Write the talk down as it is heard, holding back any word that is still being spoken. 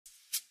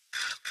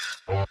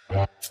Five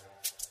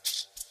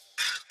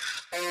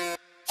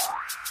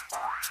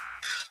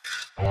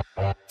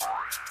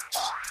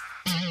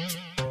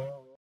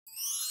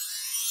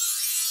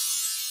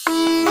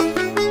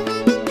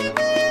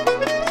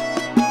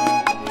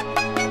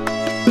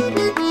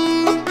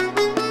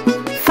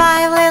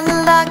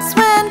little ducks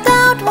went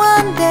out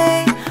one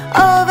day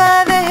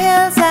over the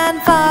hills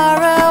and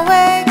far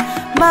away.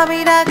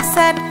 Mommy duck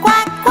said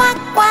quack, quack,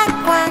 quack,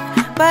 quack,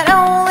 but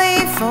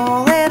only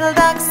four little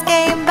ducks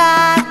came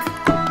back.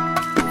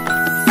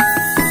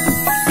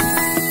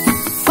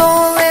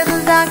 Four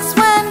little ducks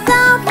went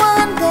out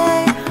one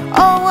day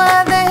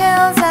over the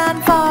hills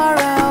and far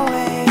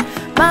away.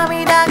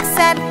 Mommy duck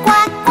said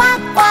quack,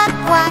 quack, quack,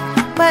 quack,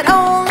 but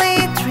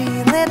only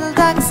three little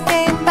ducks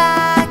came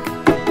back.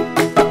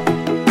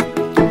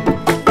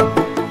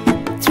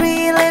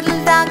 Three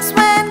little ducks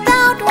went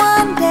out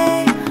one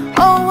day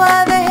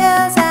over the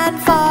hills and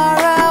far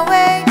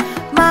away.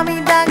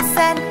 Mommy duck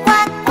said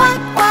quack,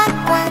 quack, quack,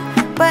 quack,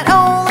 but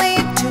only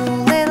two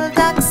little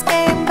ducks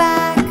came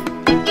back.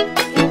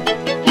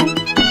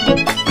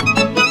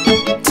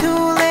 Two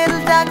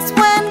little ducks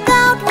went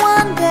out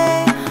one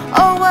day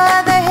over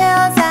the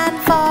hills and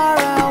far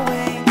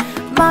away.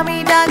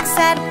 Mommy duck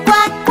said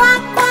quack,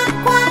 quack, quack,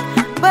 quack,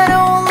 but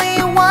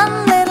only one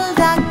little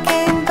duck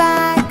came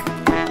back.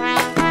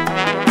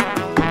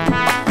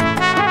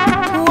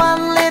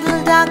 One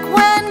little duck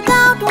went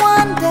out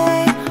one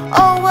day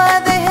over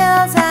the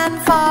hills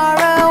and far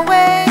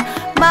away.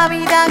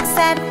 Mommy duck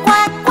said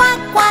quack, quack,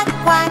 quack,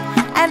 quack,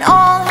 and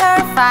all her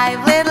five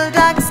little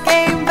ducks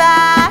came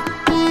back.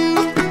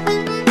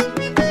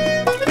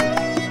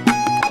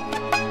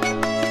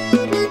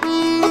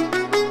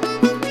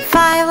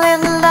 Five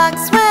little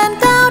ducks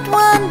went out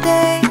one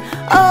day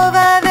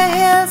over the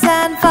hills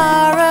and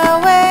far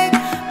away.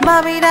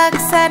 Mommy duck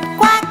said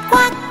quack,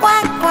 quack,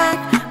 quack, quack,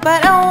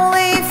 but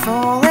only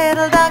four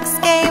little ducks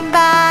came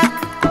back.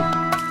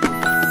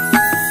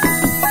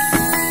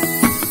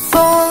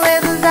 Four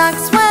little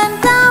ducks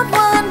went out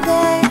one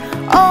day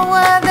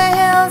over the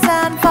hills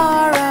and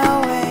far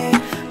away.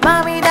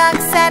 Mommy duck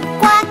said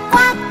quack,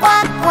 quack,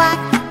 quack, quack,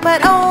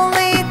 but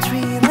only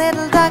three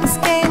little ducks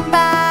came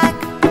back.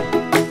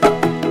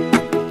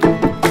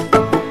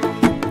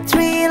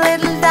 Three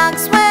little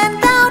ducks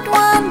went out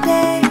one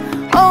day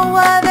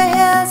over the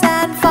hills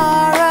and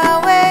far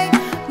away.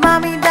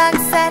 Mommy duck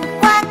said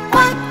quack,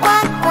 quack,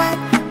 quack, quack,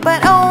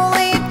 but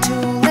only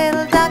two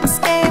little ducks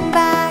came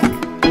back.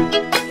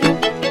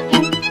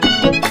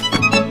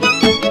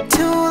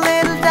 Two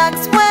little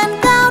ducks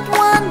went out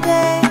one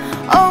day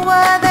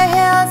over the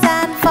hills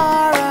and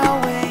far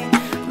away.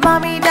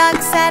 Mommy duck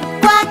said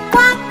quack,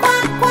 quack,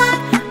 quack, quack,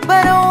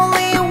 but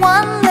only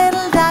one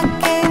little duck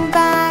came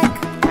back.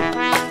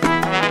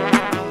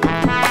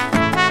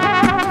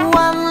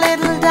 One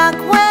little duck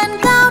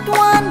went out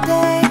one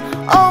day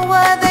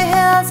over the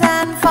hills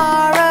and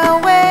far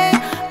away.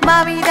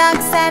 Mommy duck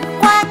said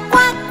quack,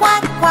 quack,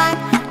 quack, quack,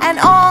 and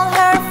all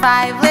her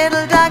five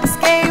little ducks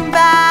came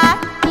back.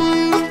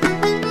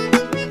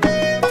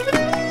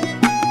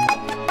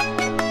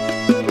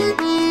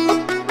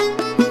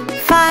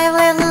 Five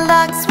little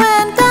ducks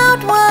went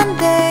out one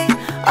day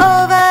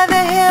over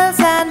the hills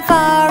and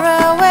far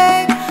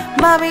away.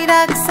 Mommy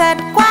duck said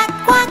quack,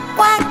 quack,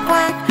 quack,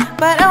 quack,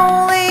 but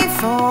only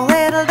four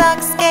little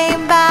ducks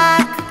came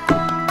back.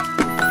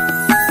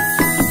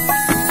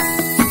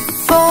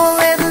 Four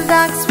little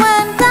ducks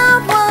went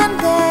out one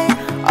day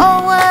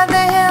over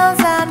the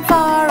hills and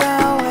far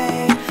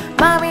away.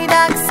 Mommy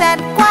duck said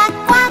quack,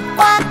 quack,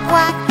 quack,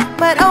 quack,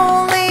 but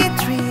only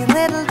three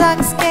little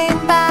ducks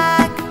came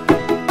back.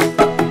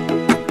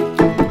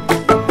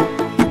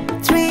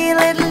 Three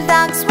little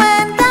ducks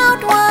went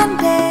out one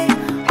day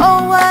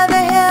over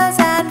the hills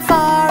and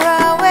far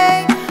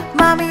away.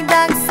 Mommy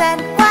duck said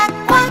quack,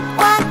 quack,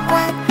 quack,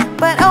 quack,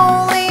 but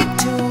only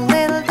two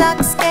little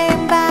ducks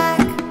came back.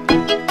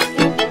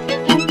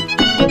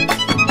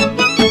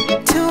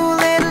 Two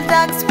little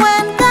ducks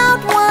went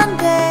out one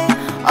day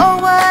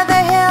over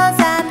the hills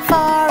and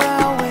far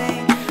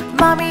away.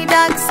 Mommy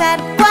duck said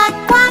quack,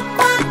 quack,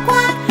 quack,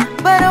 quack,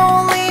 but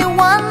only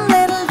one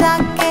little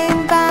duck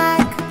came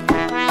back.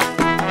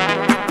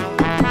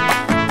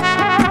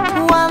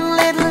 One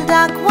little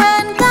duck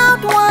went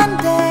out one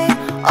day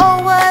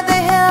over the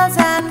hills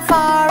and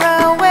far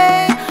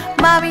away.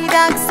 Mommy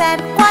duck said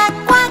quack,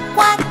 quack,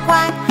 quack,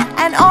 quack,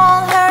 and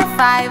all her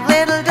five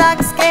little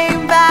ducks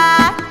came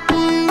back.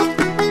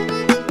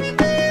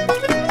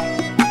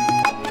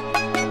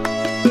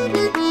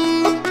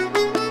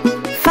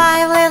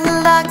 Five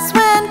little ducks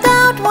went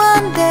out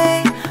one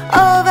day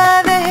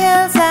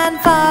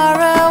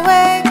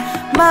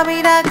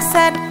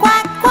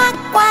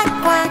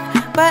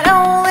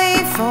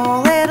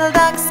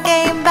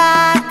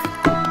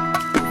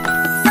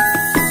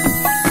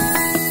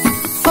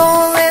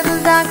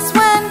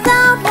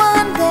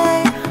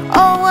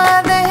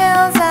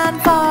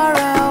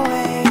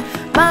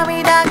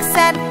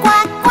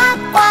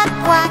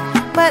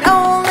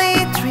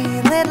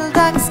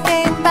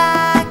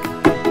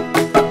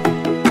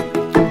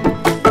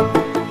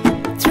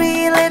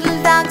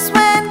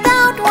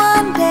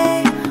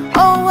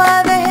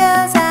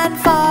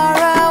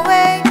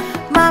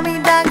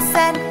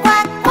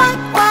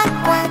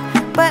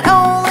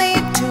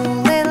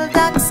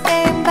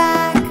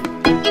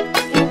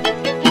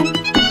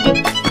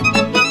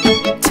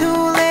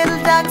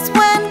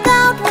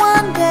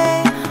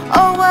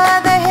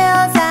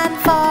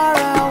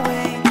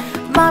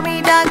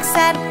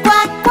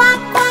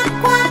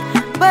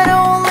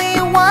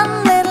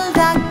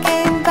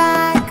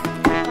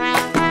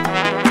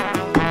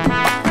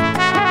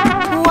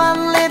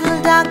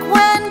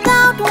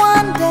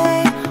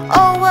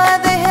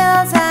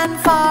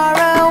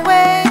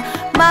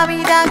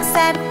duck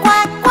said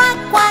quack, quack,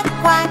 quack,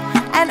 quack,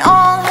 and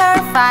all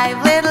her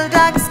 5